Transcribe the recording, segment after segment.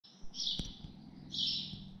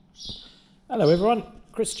Hello everyone,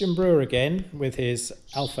 Christian Brewer again with his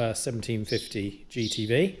Alfa 1750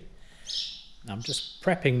 GTV. I'm just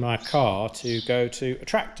prepping my car to go to a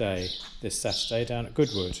track day this Saturday down at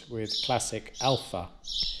Goodwood with classic Alfa.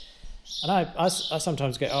 And I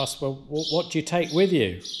sometimes get asked, well, what do you take with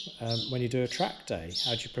you when you do a track day?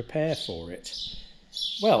 How do you prepare for it?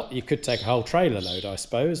 Well, you could take a whole trailer load, I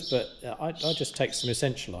suppose, but I just take some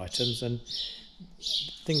essential items and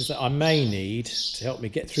things that I may need to help me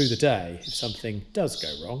get through the day if something does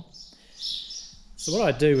go wrong. So what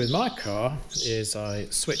I do with my car is I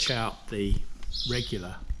switch out the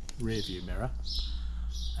regular rear view mirror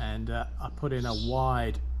and I put in a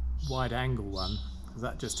wide angle one, because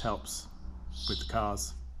that just helps with the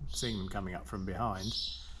cars, seeing them coming up from behind.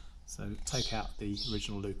 So take out the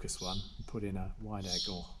original Lucas one and put in a wide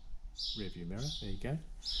angle rear view mirror. There you go.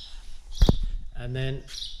 And then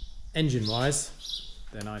engine wise,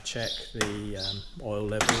 then I check the oil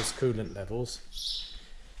levels, coolant levels,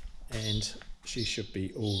 and she should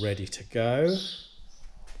be all ready to go.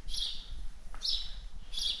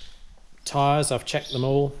 Tyres, I've checked them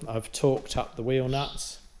all. I've torqued up the wheel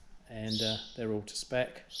nuts and they're all to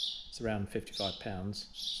spec. It's around £55,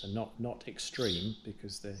 so not extreme,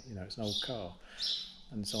 because they're, it's an old car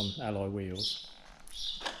and it's on alloy wheels.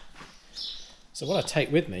 So what I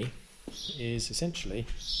take with me is essentially,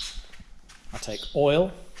 I take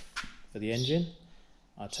oil for the engine,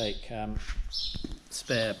 I take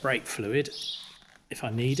spare brake fluid if I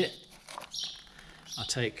need it, I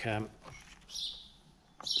take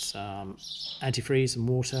some antifreeze and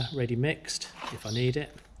water ready mixed if I need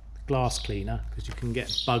it, glass cleaner because you can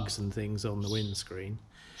get bugs and things on the windscreen.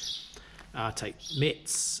 I take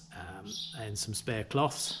mitts and some spare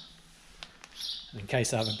cloths, and in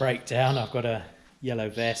case I have a breakdown I've got a yellow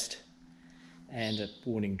vest and a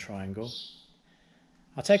warning triangle.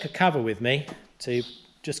 I take a cover with me to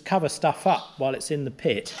just cover stuff up while it's in the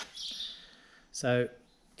pit, so it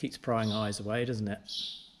keeps prying eyes away, doesn't it?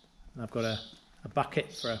 And I've got a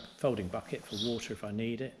bucket, for a folding bucket for water if I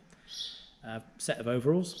need it, a set of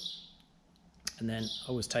overalls, and then I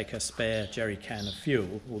always take a spare jerry can of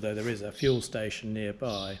fuel, although there is a fuel station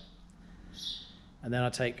nearby. And then I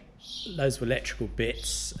take loads of electrical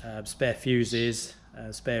bits, spare fuses,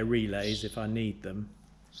 spare relays if I need them.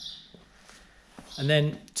 And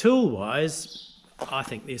then tool-wise, I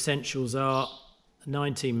think the essentials are a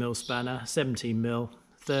 19mm spanner, 17mm,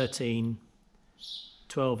 13,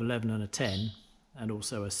 12, 11 and a 10, and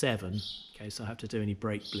also a 7 in case I have to do any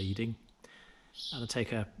brake bleeding. And I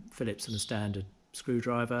take a Phillips and a standard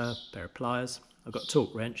screwdriver, a pair of pliers. I've got a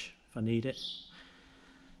torque wrench if I need it.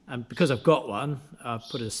 And because I've got one, I've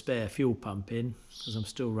put a spare fuel pump in, because I'm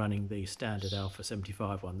still running the standard Alfa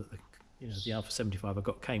 75 one that the Alfa 75 I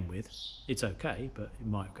got came with. It's okay, but it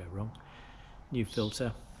might go wrong. New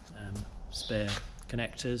filter, spare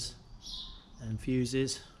connectors and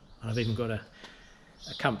fuses. I've even got a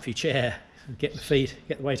comfy chair, get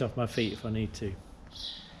the weight off my feet if I need to.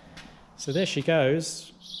 So there she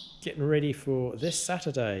goes, getting ready for this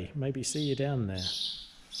Saturday. Maybe see you down there.